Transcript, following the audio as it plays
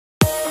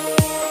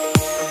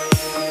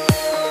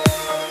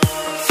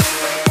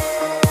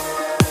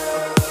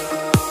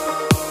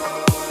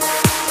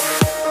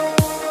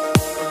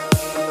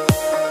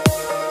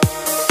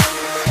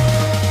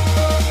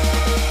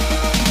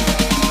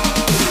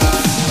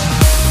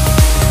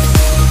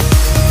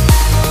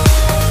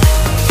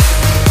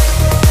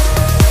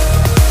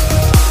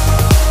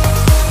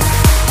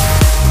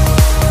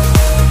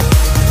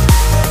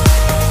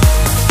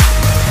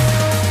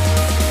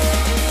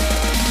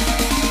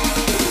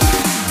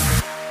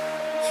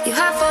You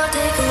have for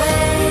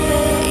takeaway,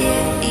 yeah,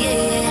 yeah,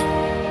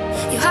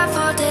 yeah. You have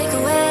for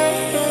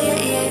takeaway,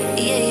 yeah,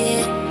 yeah,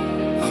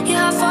 yeah. You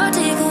have for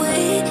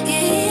takeaway,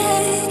 yeah,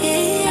 yeah,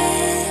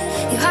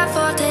 yeah. You have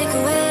for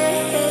takeaway,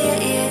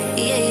 yeah,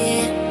 yeah,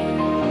 yeah.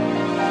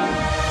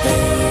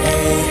 Hey,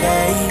 hey,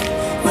 hey,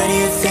 where do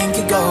you think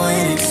you're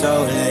going? It's so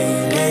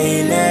late,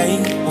 late,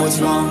 late. What's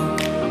wrong?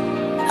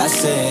 I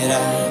said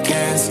I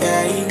can't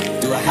stay.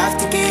 Do I have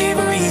to give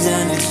a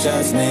reason? It's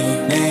just me,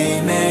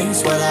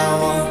 it's what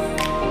I want.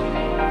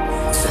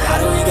 So how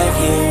do we get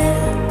here?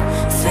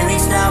 3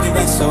 weeks now, we've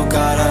been so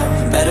caught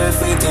up. Better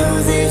if we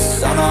do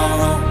this on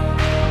our own.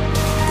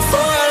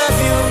 Before I love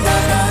you,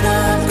 nah, nah,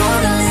 nah, I'm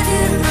gonna leave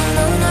you, nah,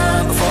 nah,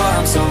 nah. Before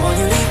I'm someone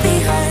you leave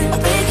behind,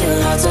 I'll break your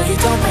heart so you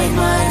don't break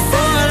mine.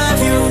 Before I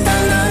love you,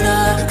 nah, nah,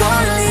 nah, I'm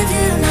gonna leave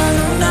you, nah,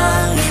 nah,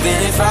 nah. Even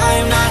if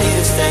I'm not here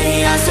to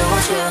stay, I still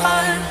want your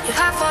heart. You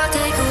have for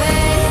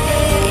takeaway,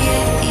 yeah,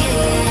 yeah,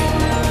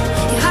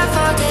 yeah. You have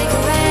for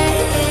takeaway,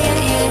 yeah,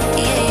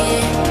 yeah,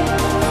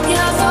 yeah. You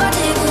have for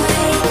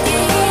takeaway,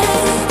 yeah,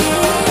 yeah,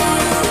 yeah.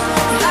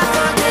 You have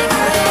for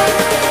takeaway,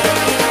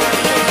 yeah,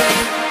 yeah.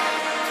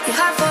 You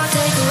have for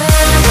takeaway.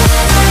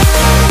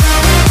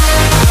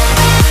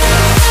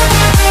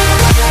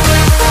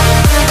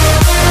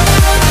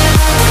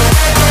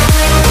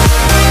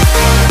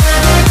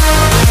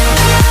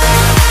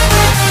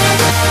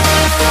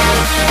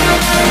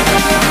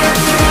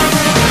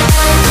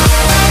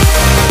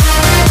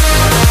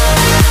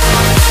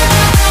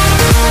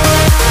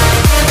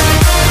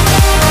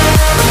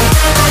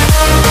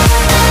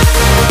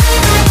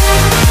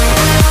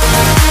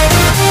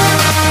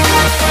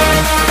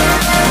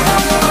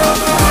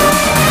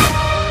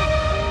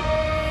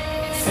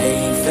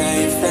 Fade,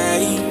 fade,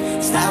 fade.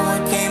 Is that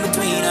what came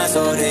between us,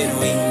 or did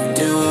we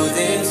do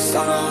this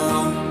on our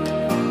own?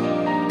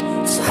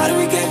 So how do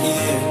we get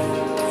here?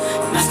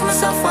 I'm asking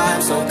myself why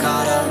I'm so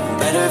caught up.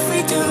 Better if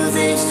we do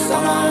this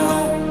on our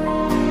own.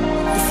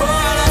 Before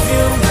I love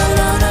you,